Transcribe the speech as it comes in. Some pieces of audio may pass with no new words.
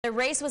The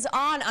race was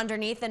on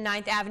underneath the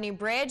 9th Avenue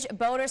Bridge.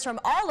 Boaters from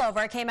all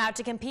over came out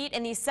to compete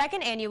in the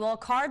second annual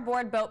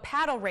cardboard boat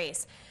paddle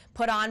race.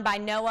 Put on by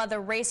NOAA,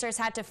 the racers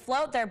had to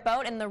float their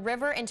boat in the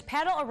river and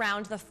paddle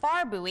around the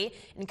far buoy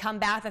and come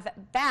back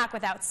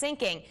without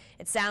sinking.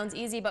 It sounds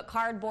easy, but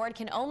cardboard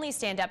can only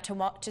stand up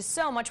to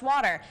so much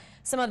water.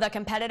 Some of the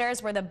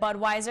competitors were the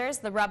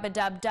Budweisers, the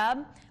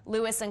Rub-a-Dub-Dub,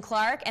 Lewis and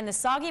Clark, and the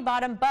Soggy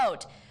Bottom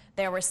Boat.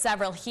 There were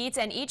several heats,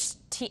 and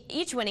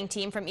each winning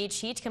team from each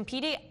heat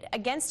competed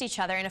against each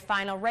other in a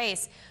final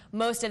race.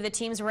 Most of the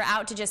teams were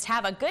out to just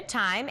have a good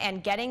time,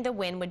 and getting the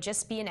win would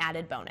just be an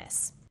added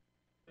bonus.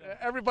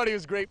 Everybody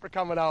was great for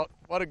coming out.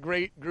 What a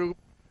great group.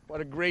 What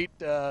a great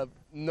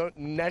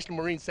National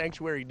Marine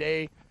Sanctuary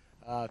Day.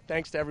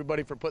 Thanks to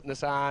everybody for putting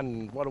this on,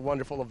 and what a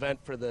wonderful event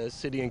for the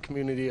city and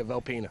community of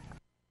Alpena.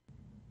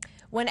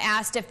 When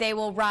asked if they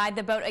will ride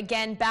the boat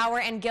again, Bauer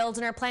and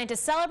Gildner plan to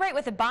celebrate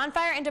with a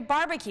bonfire and a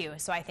barbecue.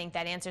 So I think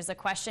that answers the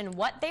question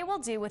what they will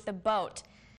do with the boat.